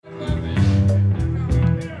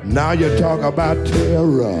Now you talk about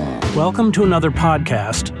terror. Welcome to another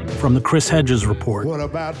podcast from the Chris Hedges Report. What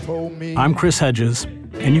about for me? I'm Chris Hedges,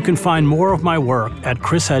 and you can find more of my work at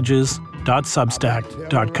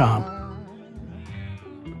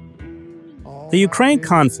chrishedges.substack.com. The Ukraine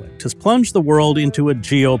conflict has plunged the world into a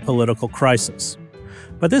geopolitical crisis.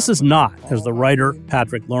 But this is not, as the writer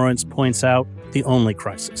Patrick Lawrence points out, the only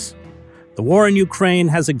crisis. The war in Ukraine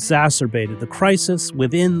has exacerbated the crisis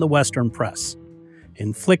within the Western press,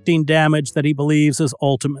 inflicting damage that he believes is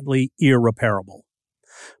ultimately irreparable.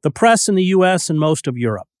 The press in the U.S. and most of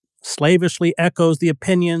Europe slavishly echoes the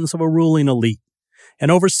opinions of a ruling elite and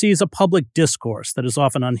oversees a public discourse that is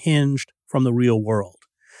often unhinged from the real world.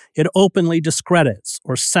 It openly discredits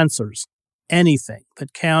or censors anything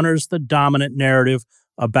that counters the dominant narrative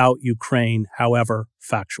about Ukraine, however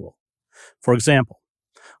factual. For example,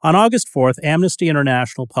 on August 4th, Amnesty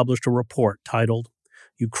International published a report titled,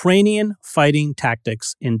 Ukrainian Fighting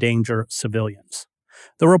Tactics Endanger Civilians.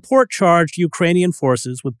 The report charged Ukrainian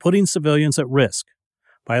forces with putting civilians at risk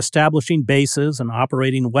by establishing bases and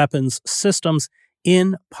operating weapons systems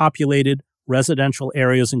in populated residential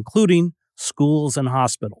areas, including schools and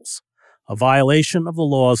hospitals, a violation of the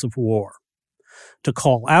laws of war. To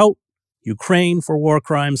call out Ukraine for war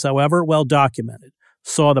crimes, however well documented,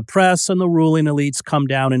 saw the press and the ruling elites come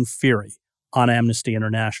down in fury on Amnesty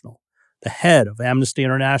International. The head of Amnesty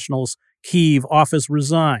International's Kyiv office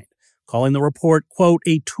resigned, calling the report, quote,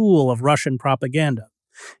 a tool of Russian propaganda.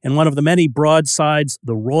 In one of the many broadsides,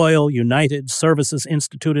 the Royal United Services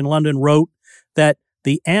Institute in London wrote that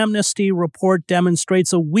the Amnesty report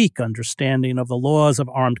demonstrates a weak understanding of the laws of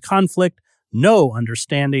armed conflict, no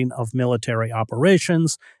understanding of military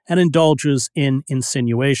operations, and indulges in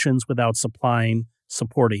insinuations without supplying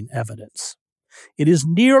supporting evidence. It is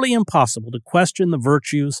nearly impossible to question the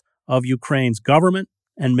virtues of Ukraine's government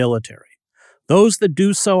and military. Those that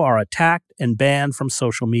do so are attacked and banned from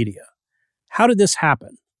social media. How did this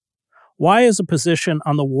happen? Why is a position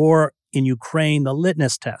on the war in Ukraine the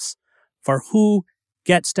litmus test for who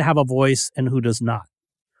gets to have a voice and who does not?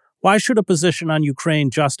 Why should a position on Ukraine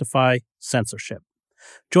justify censorship?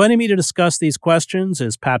 Joining me to discuss these questions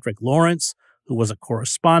is Patrick Lawrence, who was a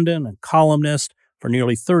correspondent and columnist for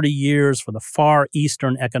nearly 30 years for the Far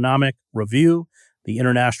Eastern Economic Review, the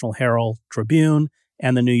International Herald Tribune,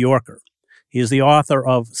 and the New Yorker. He is the author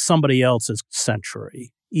of Somebody Else's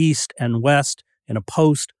Century, East and West in a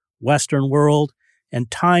Post-Western World,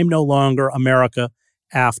 and Time No Longer America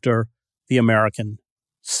After the American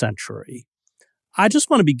Century. I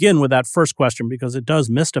just want to begin with that first question because it does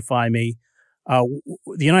mystify me. The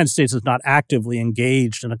United States is not actively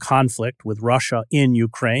engaged in a conflict with Russia in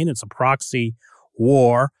Ukraine. It's a proxy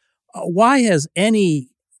war. Why has any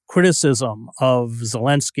criticism of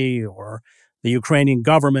Zelensky or the Ukrainian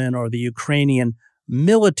government or the Ukrainian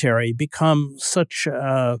military become such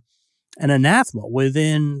an anathema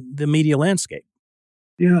within the media landscape?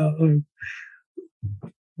 Yeah.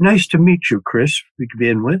 Nice to meet you, Chris, to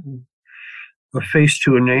begin with. A face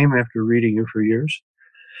to a name after reading you for years.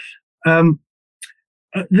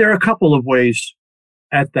 There are a couple of ways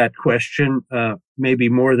at that question, maybe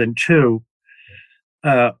more than two.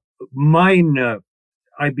 Mine,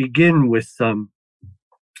 I begin with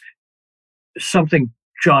something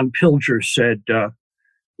John Pilger said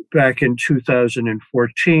back in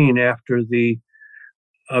 2014 after the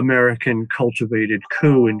American cultivated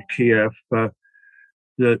coup in Kiev,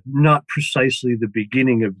 not precisely the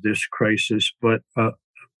beginning of this crisis, but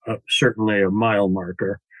certainly a mile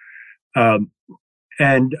marker. And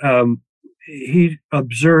he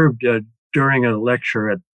observed during a lecture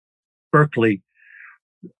at Berkeley,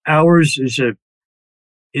 ours is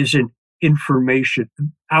an information.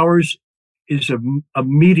 Ours is a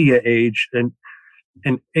media age and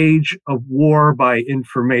an age of war by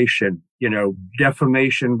information.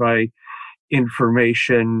 Defamation by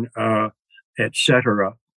information,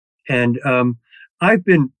 etc. And I've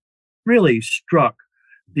been really struck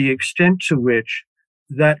the extent to which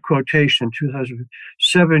that quotation,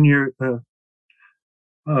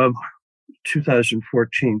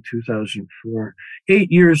 2014, 2004,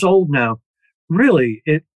 8 years old now. Really,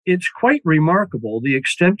 it's quite remarkable the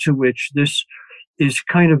extent to which this is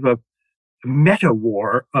kind of a meta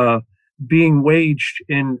war being waged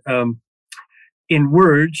in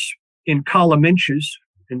words, in column inches,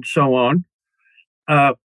 and so on.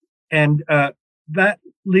 And that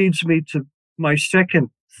leads me to my second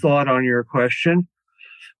thought on your question,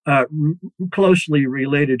 closely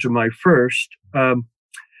related to my first.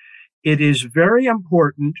 It is very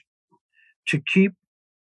important to keep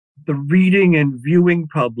the reading and viewing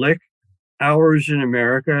public, ours in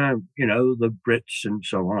America, the Brits and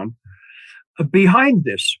so on, behind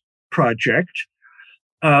this. project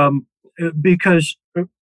because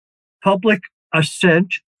public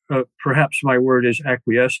assent, perhaps my word is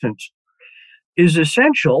acquiescence, is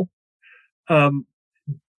essential in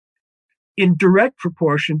direct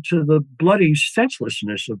proportion to the bloody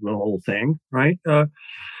senselessness of the whole thing, right?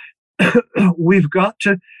 We've got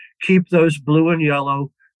to keep those blue and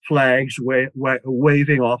yellow flags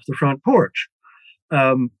waving off the front porch.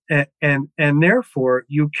 And therefore,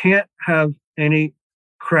 you can't have any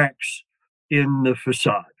cracks in the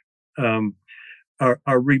facade. A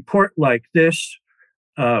report like this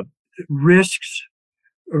risks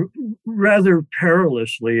rather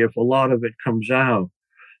perilously, if a lot of it comes out,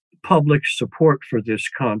 public support for this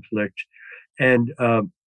conflict. And,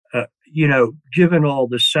 given all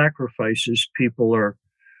the sacrifices people are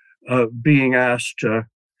being asked to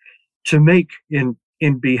make in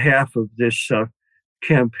behalf of this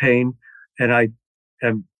campaign, and I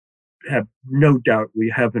have no doubt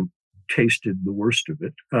we haven't tasted the worst of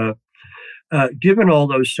it. Given all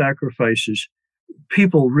those sacrifices,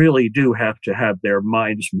 people really do have to have their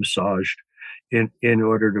minds massaged in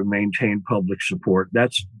order to maintain public support.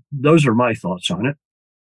 Those are my thoughts on it.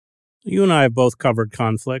 You and I have both covered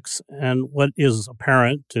conflicts, and what is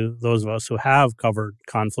apparent to those of us who have covered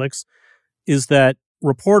conflicts is that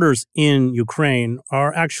reporters in Ukraine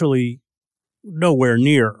are actually nowhere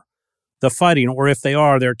near the fighting, or if they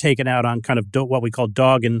are, they're taken out on kind of what we call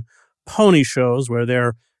dog and pony shows, where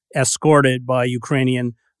they're escorted by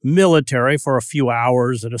Ukrainian military for a few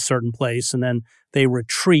hours at a certain place, and then they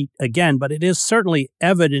retreat again. But it is certainly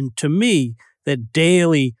evident to me that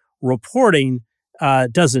daily reporting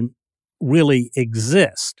doesn't really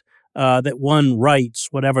exist, that one writes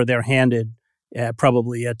whatever they're handed,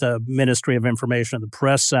 probably at the Ministry of Information of the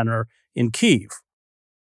Press Center in Kyiv.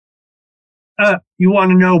 You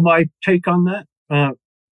want to know my take on that?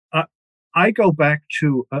 I go back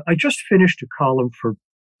to, I just finished a column for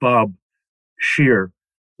Bob Scheer,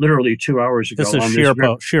 literally 2 hours ago. This is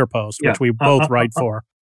Scheer Post, which we both write for.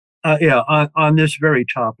 On this very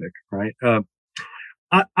topic, right?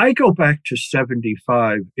 I go back to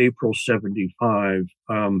April 75.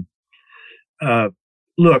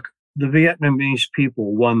 Look, the Vietnamese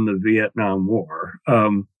people won the Vietnam War,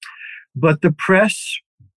 but the press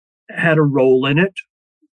had a role in it.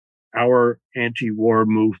 Our anti-war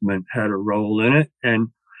movement had a role in it.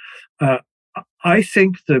 And I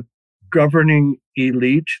think the governing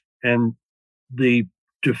elite and the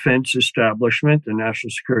defense establishment, the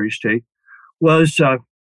national security state, was, I'll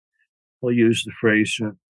use the phrase,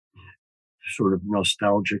 sort of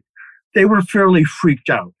nostalgic. They were fairly freaked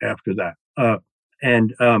out after that.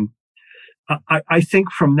 I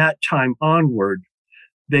think from that time onward,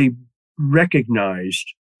 they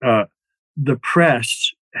recognized the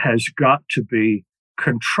press has got to be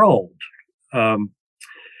controlled in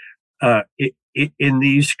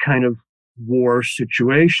these kind of war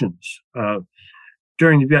situations.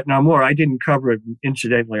 During the Vietnam War, I didn't cover it.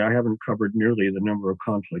 Incidentally, I haven't covered nearly the number of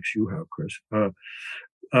conflicts you have, Chris.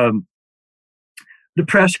 The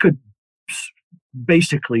press could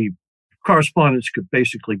correspondents could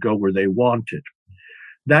basically go where they wanted.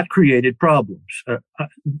 That created problems.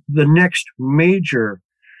 The next major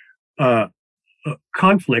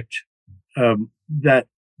conflict that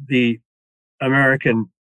the American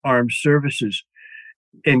armed services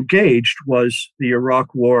engaged was the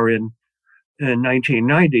Iraq War in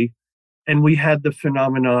 1990, and we had the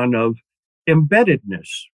phenomenon of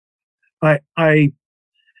embeddedness. I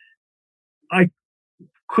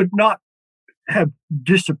could not have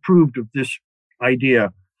disapproved of this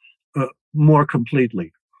idea more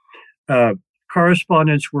completely.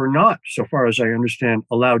 Correspondents were not, so far as I understand,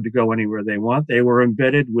 allowed to go anywhere they want. They were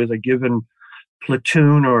embedded with a given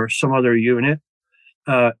platoon or some other unit,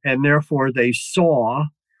 and therefore they saw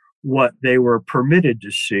what they were permitted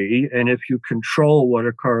to see. And if you control what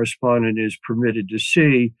a correspondent is permitted to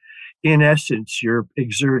see, in essence, you're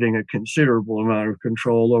exerting a considerable amount of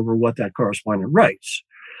control over what that correspondent writes.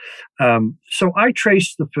 So I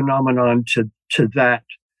trace the phenomenon to that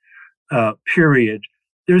period.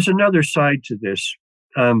 There's another side to this,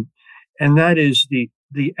 and that is the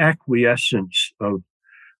acquiescence of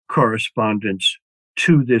correspondents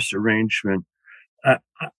to this arrangement.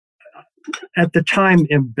 At the time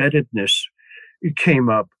embeddedness came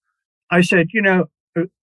up, I said,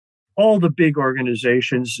 all the big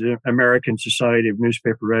organizations, American Society of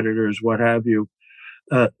Newspaper Editors, what have you,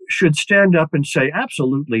 should stand up and say,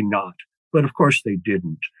 absolutely not. But of course they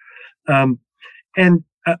didn't. I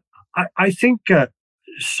think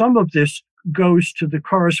some of this goes to the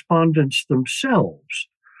correspondents themselves.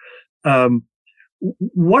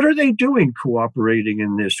 What are they doing cooperating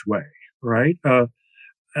in this way, right?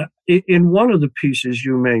 In one of the pieces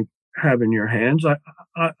you may have in your hands,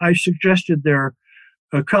 I suggested there are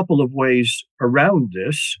a couple of ways around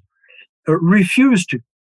this. Refuse to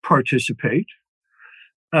participate.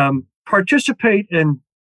 Participate and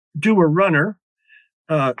do a runner.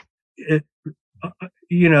 Uh, it,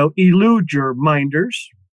 elude your minders,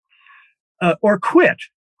 or quit.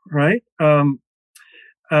 Right.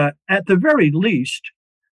 At the very least,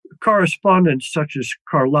 correspondents such as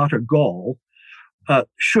Carlotta Gall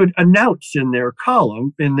should announce in their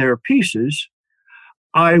column, in their pieces,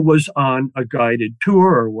 I was on a guided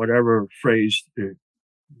tour, or whatever phrase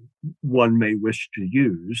one may wish to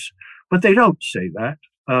use, but they don't say that.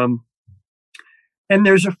 And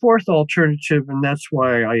there's a fourth alternative, and that's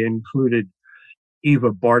why I included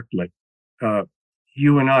Eva Bartlett.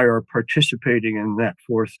 You and I are participating in that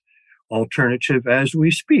fourth alternative as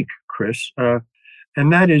we speak, Chris,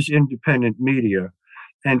 and that is independent media.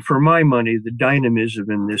 And for my money, the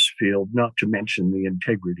dynamism in this field, not to mention the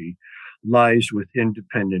integrity, lies with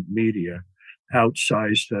independent media,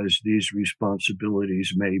 outsized as these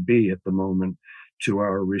responsibilities may be at the moment to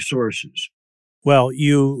our resources. Well,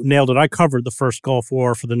 you nailed it. I covered the first Gulf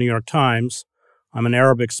War for the New York Times. I'm an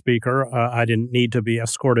Arabic speaker. I didn't need to be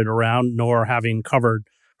escorted around, nor having covered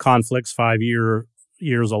conflicts 5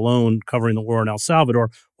 years alone covering the war in El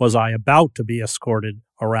Salvador, was I about to be escorted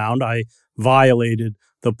around. I violated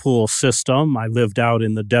the pool system. I lived out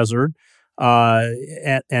in the desert,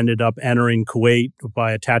 ended up entering Kuwait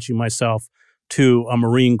by attaching myself to a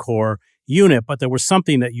Marine Corps unit. But there was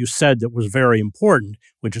something that you said that was very important,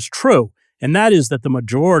 which is true. And that is that the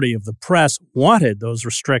majority of the press wanted those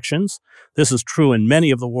restrictions. This is true in many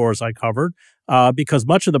of the wars I covered, because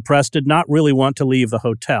much of the press did not really want to leave the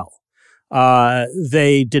hotel.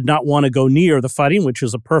 They did not want to go near the fighting, which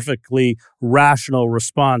is a perfectly rational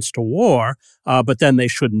response to war, but then they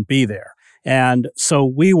shouldn't be there. And so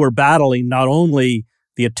we were battling not only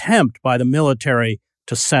the attempt by the military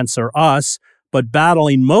to censor us, but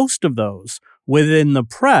battling most of those within the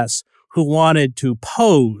press who wanted to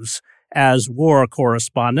pose as war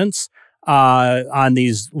correspondents on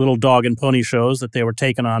these little dog and pony shows that they were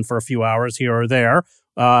taken on for a few hours here or there.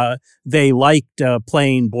 They liked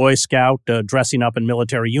playing Boy Scout, dressing up in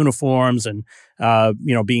military uniforms and,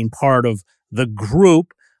 being part of the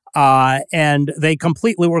group. And they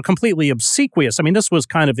were completely obsequious. I mean, this was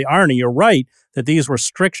kind of the irony. You're right that these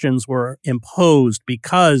restrictions were imposed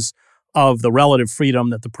because of the relative freedom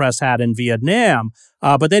that the press had in Vietnam,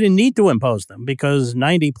 but they didn't need to impose them because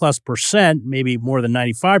 90+%, maybe more than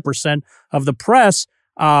 95% of the press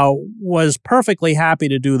was perfectly happy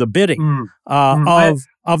to do the bidding of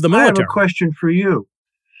the military. I have a question for you.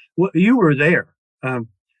 You were there.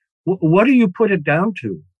 What do you put it down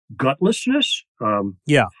to? Gutlessness?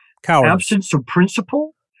 Cowardice. Absence of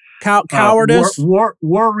principle? Cowardice. War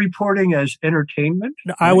reporting as entertainment?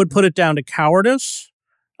 I would put it down to cowardice.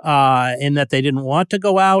 In that they didn't want to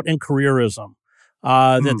go out, and careerism,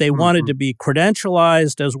 that they wanted to be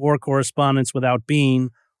credentialized as war correspondents without being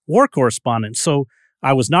war correspondents. So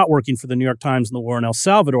I was not working for the New York Times in the war in El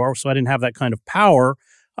Salvador, so I didn't have that kind of power.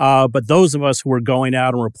 But those of us who were going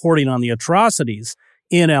out and reporting on the atrocities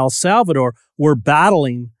in El Salvador were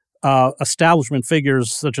battling establishment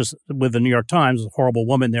figures such as with the New York Times, a horrible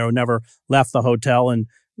woman there who never left the hotel and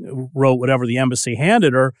wrote whatever the embassy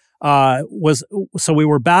handed her. So we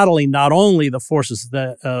were battling not only the forces,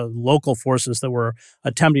 the local forces that were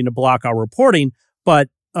attempting to block our reporting, but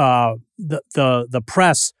the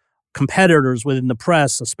press, competitors within the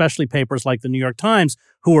press, especially papers like the New York Times,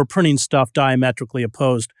 who were printing stuff diametrically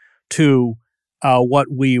opposed to what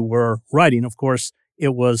we were writing. Of course,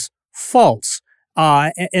 it was false.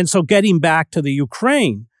 And so getting back to the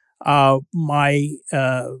Ukraine, my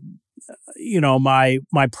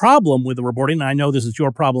problem with the reporting, and I know this is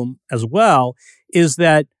your problem as well, is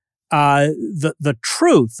that the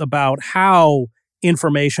truth about how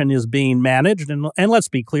information is being managed, and let's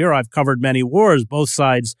be clear, I've covered many wars. Both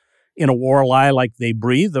sides in a war lie like they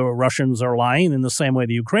breathe. The Russians are lying in the same way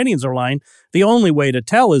the Ukrainians are lying. The only way to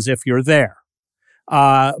tell is if you're there.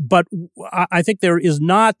 But I think there is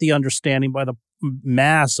not the understanding by the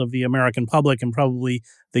mass of the American public and probably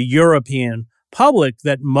the European public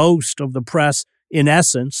that most of the press, in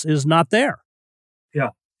essence, is not there.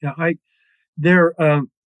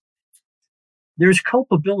 There's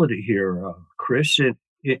culpability here, Chris.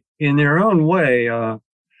 In their own way,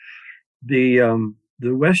 the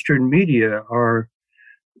Western media are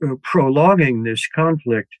prolonging this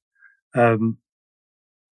conflict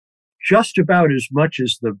just about as much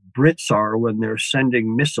as the Brits are when they're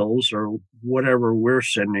sending missiles or whatever we're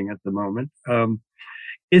sending at the moment.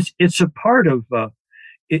 It's a part of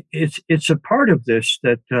it's a part of this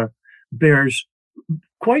that bears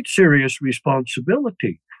quite serious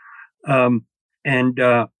responsibility. And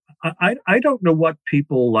I don't know what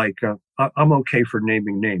people like. I'm okay for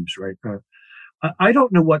naming names, right? I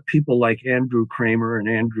don't know what people like Andrew Kramer and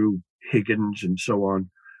Andrew Higgins and so on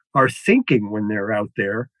are thinking when they're out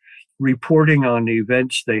there reporting on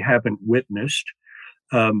events they haven't witnessed,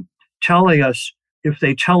 telling us, if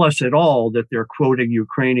they tell us at all that they're quoting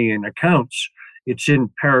Ukrainian accounts, it's in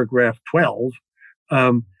paragraph 12.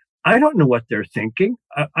 I don't know what they're thinking.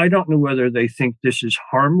 I don't know whether they think this is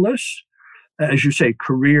harmless. As you say,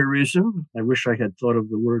 careerism. I wish I had thought of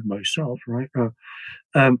the word myself, right?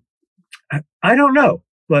 I don't know,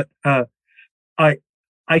 but I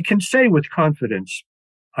can say with confidence,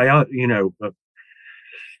 I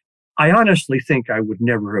honestly think I would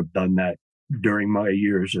never have done that during my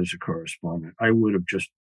years as a correspondent. I would have just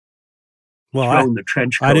thrown the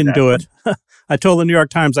trench coat. I didn't do it. Them. I told the New York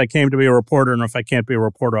Times I came to be a reporter, and if I can't be a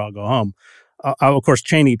reporter, I'll go home. Of course,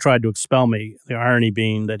 Cheney tried to expel me, the irony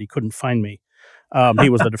being that he couldn't find me. He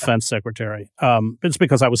was the defense secretary. It's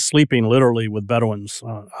because I was sleeping literally with Bedouins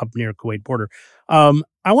up near Kuwait border. I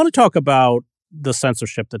want to talk about the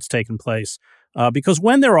censorship that's taken place because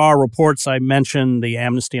when there are reports, I mentioned the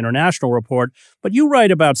Amnesty International report, but you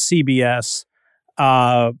write about CBS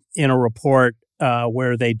in a report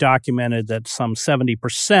where they documented that some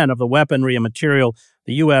 70% of the weaponry and material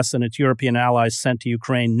the U.S. and its European allies sent to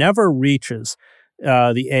Ukraine never reaches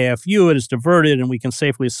the AFU. It is diverted, and we can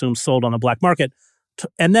safely assume sold on the black market.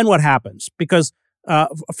 And then what happens? Because,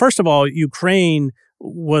 first of all, Ukraine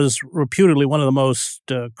was reputedly one of the most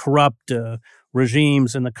corrupt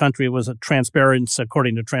regimes in the country. It was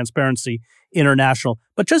according to Transparency International.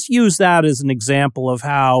 But just use that as an example of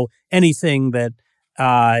how anything that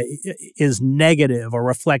is negative or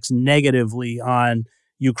reflects negatively on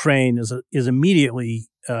Ukraine is immediately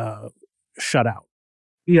shut out.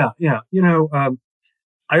 Yeah.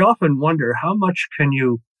 I often wonder, how much can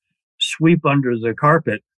you sweep under the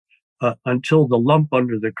carpet until the lump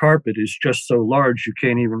under the carpet is just so large you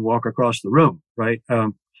can't even walk across the room, right?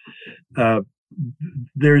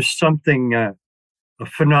 There's something, a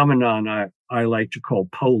phenomenon I like to call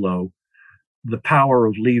polo, the power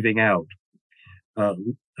of leaving out,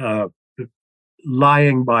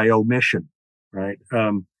 lying by omission, right?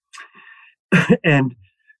 And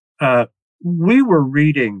we were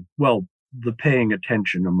reading, well, the paying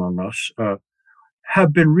attention among us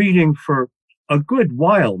have been reading for a good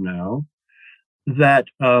while now that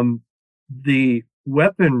the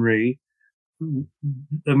weaponry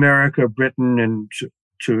America, Britain, and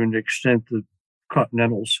to an extent the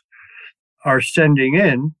Continentals are sending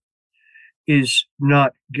in is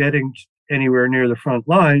not getting anywhere near the front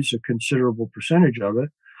lines, a considerable percentage of it.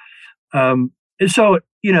 And so,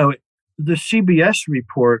 the CBS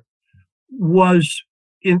report was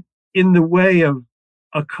in the way of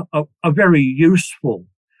a very useful,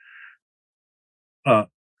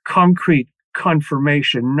 concrete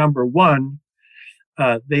confirmation. Number one,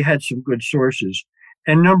 they had some good sources.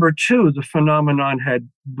 And number two, the phenomenon had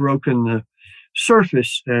broken the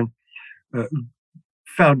surface and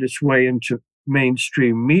found its way into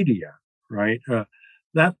mainstream media, right?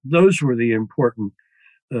 Those were the important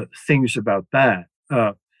things about that.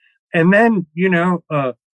 And then,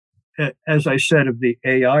 as I said of the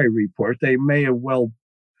AI report, they may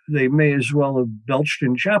as well have belched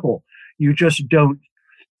in chapel. You just don't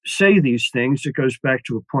say these things. It goes back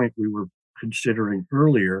to a point we were considering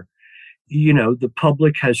earlier. The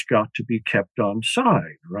public has got to be kept on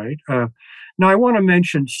side, right? Now, I want to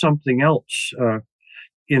mention something else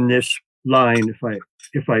in this line,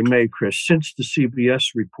 if I may, Chris. Since the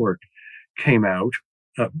CBS report came out,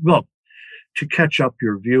 to catch up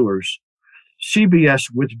your viewers, CBS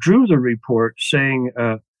withdrew the report, saying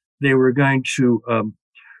they were going to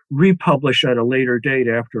republish at a later date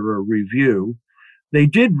after a review. They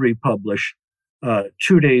did republish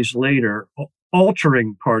 2 days later,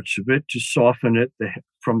 altering parts of it to soften it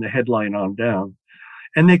from the headline on down.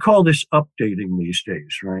 And they call this updating these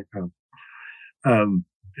days, right?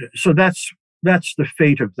 So that's the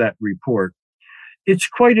fate of that report. It's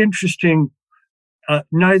quite interesting.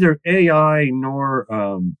 Neither AI nor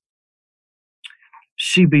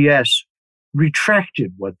CBS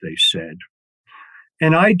retracted what they said.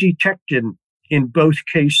 And I detected in both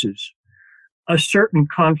cases a certain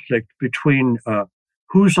conflict between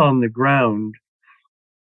who's on the ground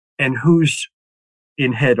and who's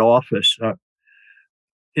in head office.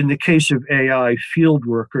 In the case of AI, field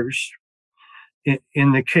workers.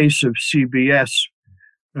 In the case of CBS,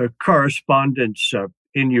 correspondents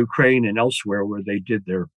in Ukraine and elsewhere where they did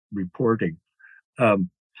their reporting.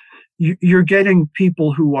 you're getting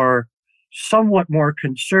people who are somewhat more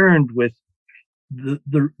concerned with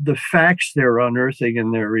the facts they're unearthing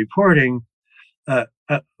in their reporting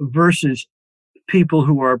versus people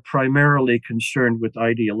who are primarily concerned with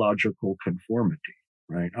ideological conformity,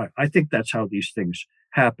 right? I think that's how these things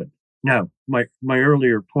happen. Now, my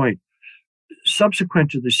earlier point, subsequent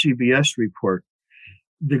to the CBS report,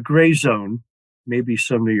 the Gray Zone, maybe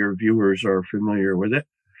some of your viewers are familiar with it,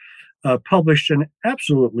 published an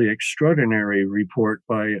absolutely extraordinary report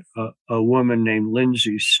by a woman named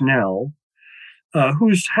Lindsay Snell,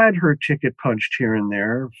 who's had her ticket punched here and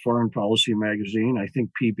there, Foreign Policy Magazine, I think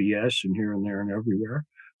PBS, and here and there and everywhere.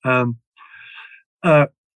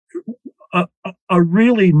 A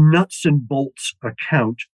really nuts and bolts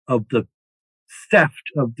account of the theft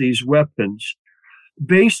of these weapons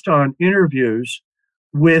based on interviews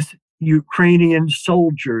with Ukrainian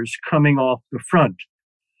soldiers coming off the front.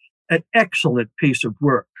 An excellent piece of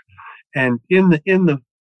work. And in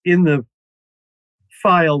the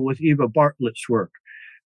file with Eva Bartlett's work,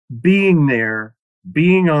 being there,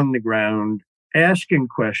 being on the ground, asking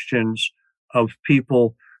questions of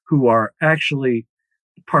people who are actually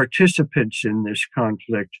participants in this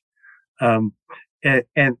conflict, and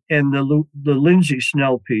the Lindsay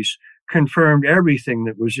Snell piece confirmed everything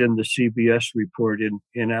that was in the CBS report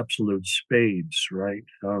in absolute spades, right?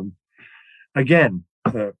 Again,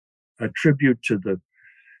 a tribute to the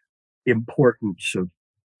importance of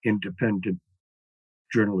independent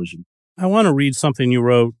journalism. I want to read something you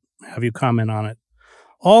wrote, have you comment on it.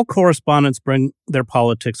 All correspondents bring their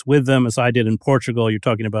politics with them, as I did in Portugal. You're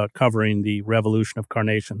talking about covering the Revolution of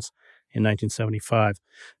Carnations in 1975.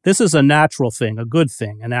 This is a natural thing, a good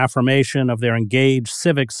thing, an affirmation of their engaged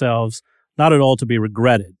civic selves, not at all to be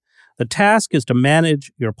regretted. The task is to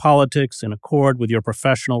manage your politics in accord with your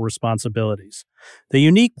professional responsibilities, the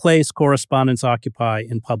unique place correspondents occupy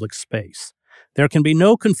in public space. There can be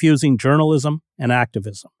no confusing journalism and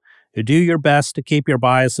activism. You do your best to keep your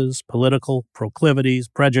biases, political proclivities,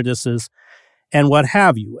 prejudices, and what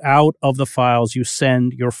have you out of the files you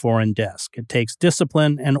send your foreign desk. It takes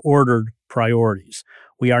discipline and ordered priorities.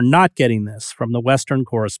 We are not getting this from the Western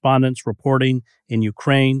correspondents reporting in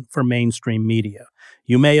Ukraine for mainstream media.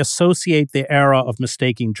 You may associate the era of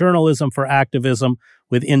mistaking journalism for activism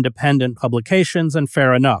with independent publications, and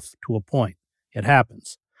fair enough, to a point. It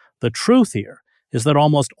happens. The truth here is that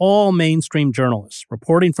almost all mainstream journalists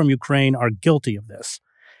reporting from Ukraine are guilty of this,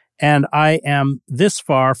 and I am this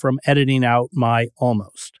far from editing out my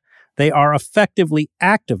almost. They are effectively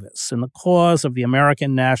activists in the cause of the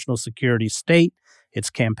American national security state, its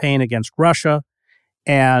campaign against Russia,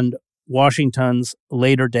 and Washington's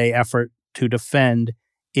later-day effort to defend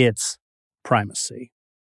its primacy.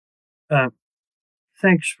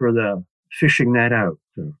 Thanks for fishing that out,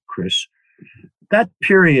 Chris. That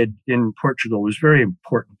period in Portugal was very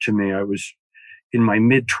important to me. I was in my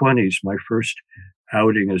mid-20s, my first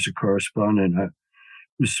outing as a correspondent.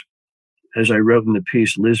 As I wrote in the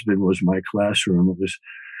piece, Lisbon was my classroom.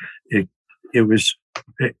 It was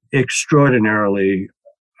extraordinarily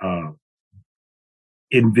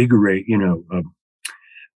invigorating.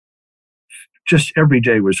 Just every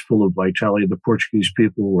day was full of vitality. The Portuguese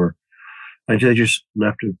people they just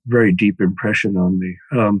left a very deep impression on me.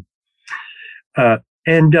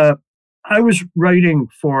 And I was writing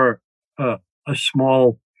for a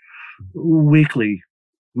small weekly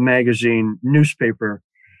magazine newspaper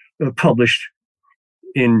published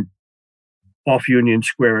off Union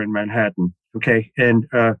Square in Manhattan. Okay. And,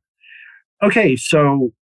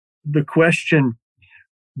 so the question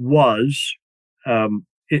was,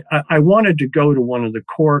 I wanted to go to one of the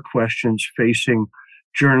core questions facing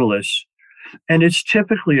journalists. And it's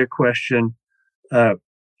typically a question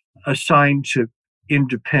assigned to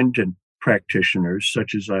independent practitioners,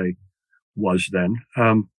 such as I was then.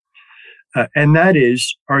 And that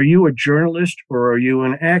is, are you a journalist or are you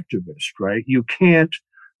an activist, right? You can't,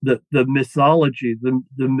 the mythology,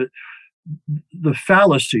 the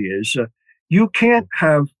fallacy is, you can't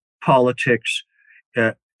have politics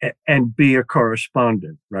and be a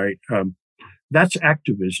correspondent, right? That's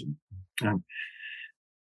activism.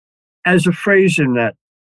 As a phrase in that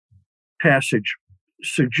passage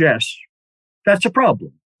suggests, that's a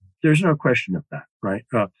problem. There's no question of that, right?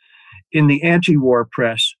 In the anti-war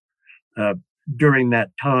press during that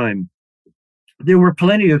time, there were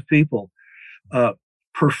plenty of people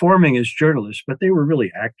performing as journalists, but they were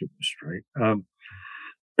really activists, right?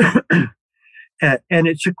 And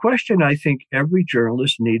it's a question I think every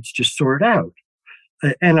journalist needs to sort out.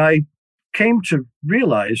 And I came to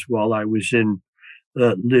realize while I was in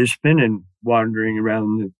Lisbon and wandering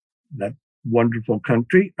around that wonderful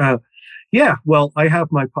country, Yeah, well, I have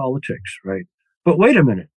my politics, right? But wait a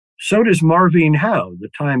minute. So does Marvin Howe, the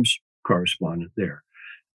Times correspondent there.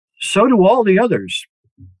 So do all the others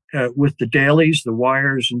with the dailies, the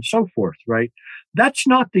wires, and so forth, right? That's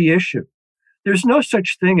not the issue. There's no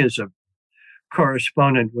such thing as a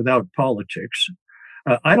correspondent without politics.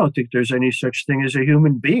 I don't think there's any such thing as a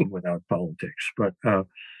human being without politics, but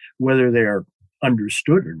whether they're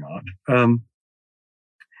understood or not.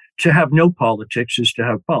 To have no politics is to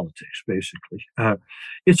have politics, basically.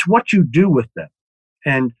 It's what you do with them.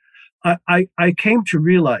 And I came to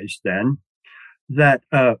realize then that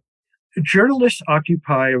journalists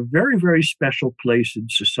occupy a very, very special place in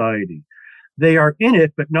society. They are in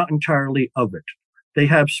it, but not entirely of it. They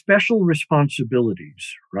have special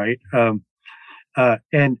responsibilities, right? And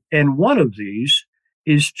one of these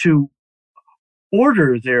is to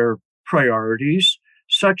order their priorities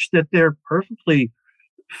such that they're perfectly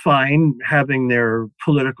fine having their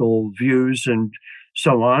political views and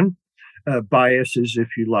so on, biases, if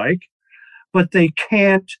you like, but they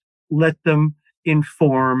can't let them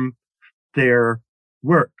inform their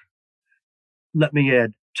work. Let me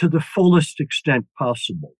add, to the fullest extent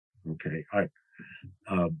possible. Okay,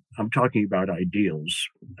 I'm talking about ideals,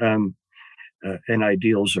 and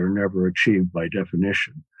ideals are never achieved by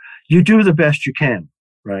definition. You do the best you can,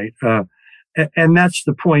 right? And that's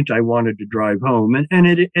the point I wanted to drive home. And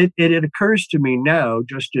it occurs to me now,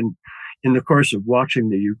 just in the course of watching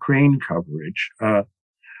the Ukraine coverage,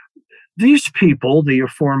 these people, the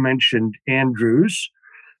aforementioned Andrews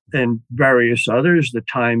and various others, the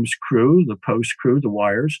Times crew, the Post crew, the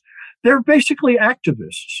Wires, they're basically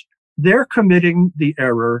activists. They're committing the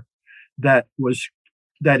error that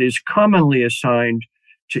is commonly assigned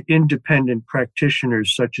to independent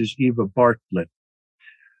practitioners such as Eva Bartlett.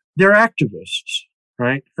 They're activists,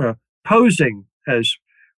 right? Posing as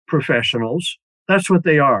professionals. That's what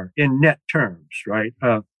they are in net terms, right?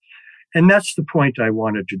 And that's the point I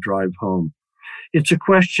wanted to drive home. It's a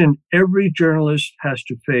question every journalist has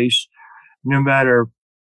to face, no matter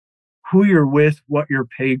who you're with, what your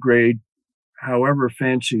pay grade, however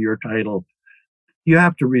fancy your title. You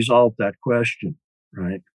have to resolve that question,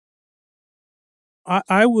 right?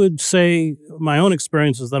 I would say my own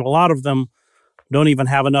experience is that a lot of them don't even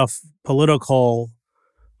have enough political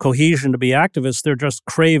cohesion to be activists. They're just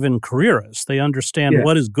craven careerists. They understand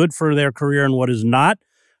what is good for their career and what is not.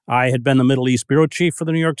 I had been the Middle East bureau chief for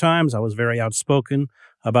the New York Times. I was very outspoken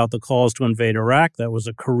about the calls to invade Iraq. That was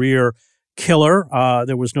a career killer.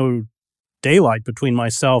 There was no daylight between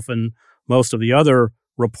myself and most of the other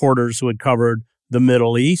reporters who had covered the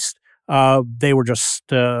Middle East. They were just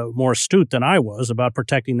more astute than I was about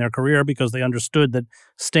protecting their career because they understood that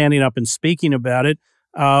standing up and speaking about it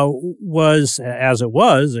was, as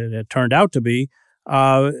it turned out to be,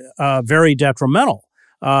 very detrimental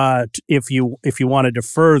if you wanted to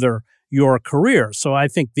further your career. So I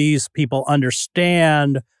think these people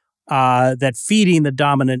understand that feeding the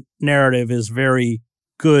dominant narrative is very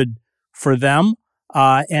good for them,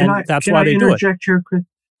 and that's why they do it.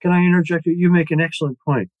 Can I interject here? You make an excellent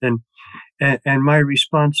point. And my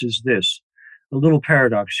response is this, a little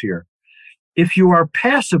paradox here. If you are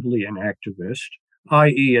passively an activist,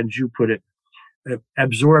 i.e., as you put it,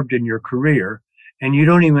 absorbed in your career, and you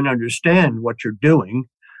don't even understand what you're doing,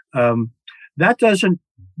 that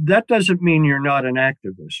doesn't mean you're not an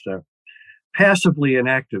activist. Passively an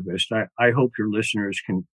activist, I hope your listeners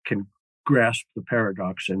can grasp the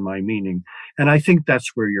paradox in my meaning. And I think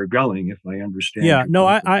that's where you're going, if I understand. Yeah, no,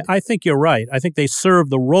 I think you're right. I think they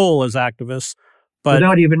serve the role as activists, but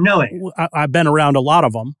without even knowing. I've been around a lot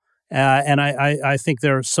of them, and I think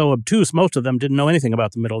they're so obtuse. Most of them didn't know anything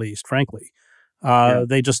about the Middle East, frankly.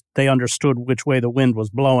 They understood which way the wind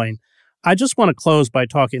was blowing. I just want to close by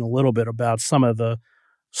talking a little bit about some of the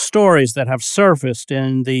stories that have surfaced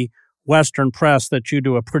in the Western press that you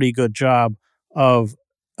do a pretty good job of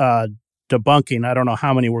debunking. I don't know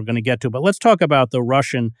how many we're going to get to, but let's talk about the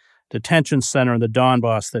Russian detention center in the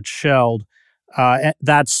Donbass that shelled,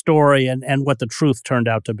 that story and what the truth turned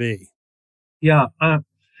out to be. Yeah.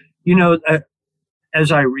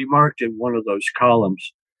 As I remarked in one of those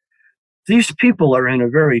columns, these people are in a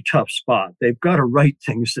very tough spot. They've got to write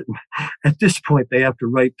things that, at this point, they have to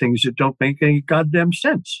write things that don't make any goddamn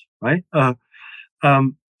sense, right?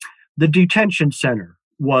 The detention center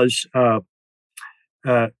was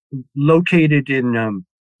located in,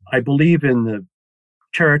 I believe, in the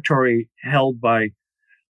territory held by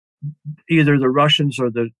either the Russians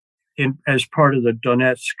or as part of the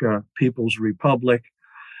Donetsk People's Republic.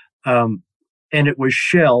 And it was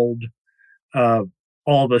shelled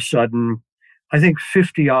all of a sudden. I think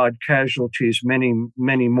 50 odd casualties, many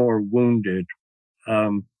more wounded.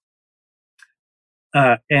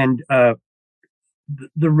 And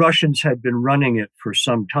the Russians had been running it for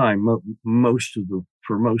some time, most of the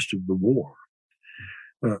war.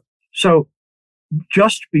 So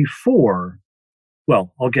just before,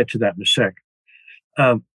 well, I'll get to that in a sec.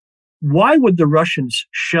 Why would the Russians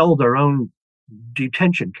shell their own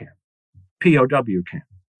detention camp, POW camp?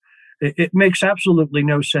 It makes absolutely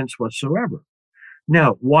no sense whatsoever.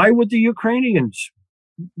 Now, why would the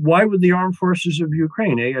armed forces of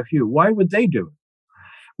Ukraine, AFU, why would they do it?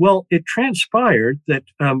 Well, it transpired that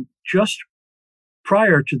just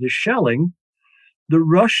prior to the shelling, the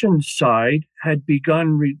Russian side had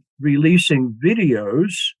begun releasing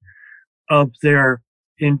videos of their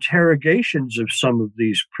interrogations of some of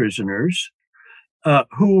these prisoners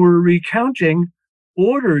who were recounting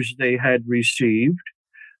orders they had received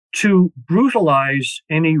to brutalize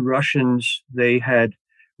any Russians they had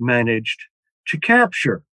managed to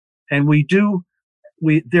capture. And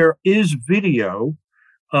there is video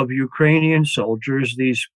of Ukrainian soldiers,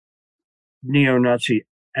 these neo-Nazi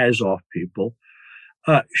Azov people,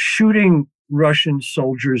 shooting Russian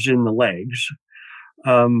soldiers in the legs,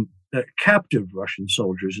 captive Russian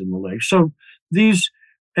soldiers in the legs. So these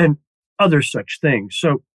and other such things.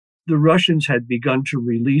 So the Russians had begun to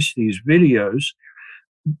release these videos.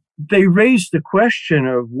 They raised the question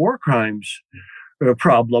of war crimes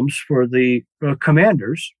problems for the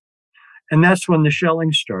commanders, and that's when the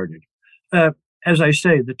shelling started. As I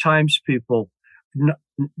say, the Times people,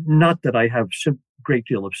 not that I have a great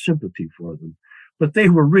deal of sympathy for them, but they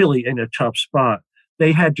were really in a tough spot.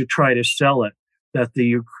 They had to try to sell it that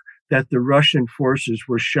the Russian forces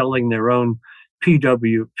were shelling their own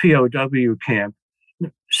POW camp.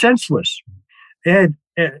 Senseless. And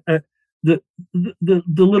the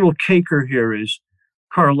little caker here is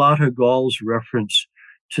Carlotta Gall's reference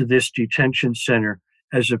to this detention center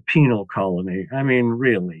as a penal colony. I mean,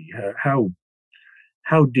 really,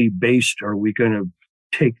 how debased are we going to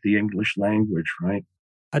take the English language, right?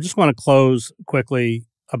 I just want to close quickly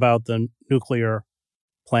about the nuclear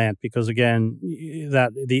plant, because again,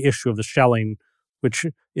 that the issue of the shelling, which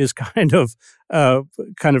is kind of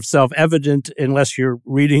self-evident unless you're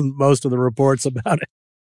reading most of the reports about it.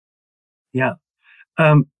 Yeah.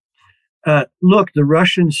 Look, the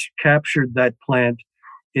Russians captured that plant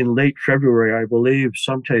in late February, I believe,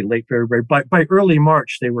 sometime late February. By early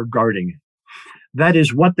March, they were guarding it. That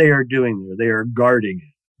is what they are doing there. They are guarding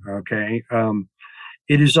it. Okay.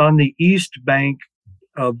 It is on the east bank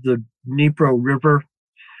of the Dnipro River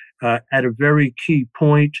at a very key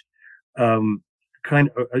point. The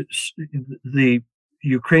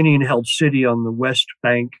Ukrainian-held city on the west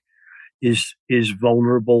bank is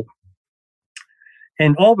vulnerable.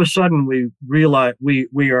 And all of a sudden, we realize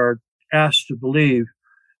we are asked to believe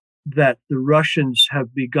that the Russians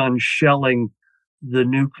have begun shelling the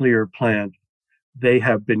nuclear plant they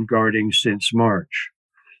have been guarding since March.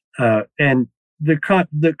 And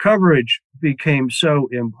the coverage became so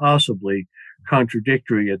impossibly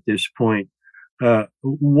contradictory at this point.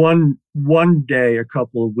 One day, a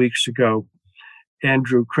couple of weeks ago,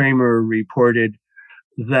 Andrew Kramer reported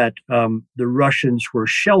that the Russians were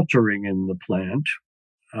sheltering in the plant.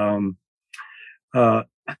 And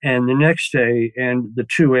the next day, and the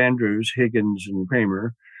two Andrews, Higgins and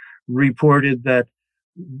Kramer, reported that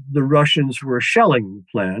the Russians were shelling the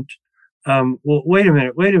plant. Well, wait a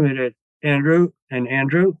minute, Andrew.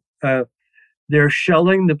 They're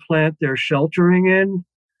shelling the plant they're sheltering in.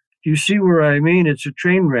 Do you see where I mean? It's a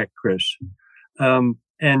train wreck, Chris.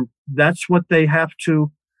 And that's what they have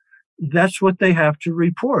to. That's what they have to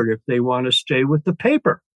report if they want to stay with the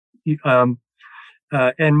paper. And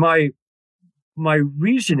my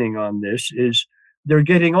reasoning on this is they're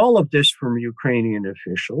getting all of this from Ukrainian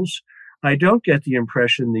officials. I don't get the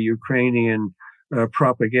impression the Ukrainian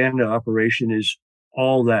propaganda operation is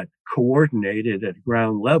all that coordinated at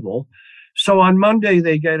ground level. So on Monday,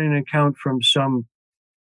 they get an account from some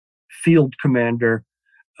field commander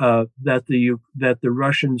that the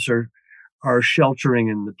Russians are sheltering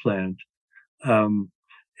in the plant.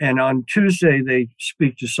 And on Tuesday, they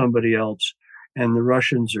speak to somebody else, and the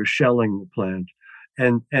Russians are shelling the plant.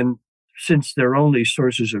 And since their only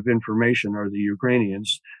sources of information are the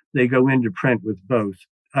Ukrainians, they go into print with both.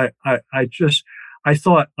 I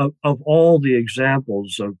thought of all the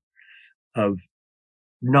examples of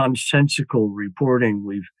nonsensical reporting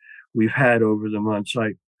we've had over the months,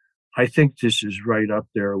 I think this is right up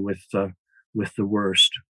there with the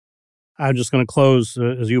worst. I'm just going to close,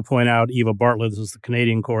 as you point out, Eva Bartlett, this is the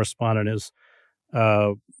Canadian correspondent, has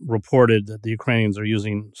reported that the Ukrainians are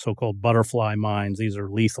using so-called butterfly mines. These are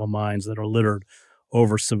lethal mines that are littered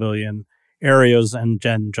over civilian areas. And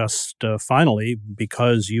then just finally,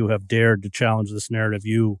 because you have dared to challenge this narrative,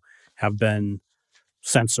 you have been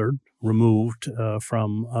censored, removed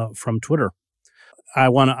from Twitter. I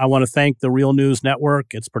want to thank the Real News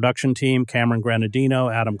Network, its production team, Cameron Granadino,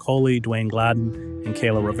 Adam Coley, Dwayne Gladden, and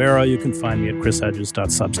Kayla Rivera. You can find me at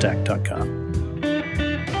chrishedges.substack.com.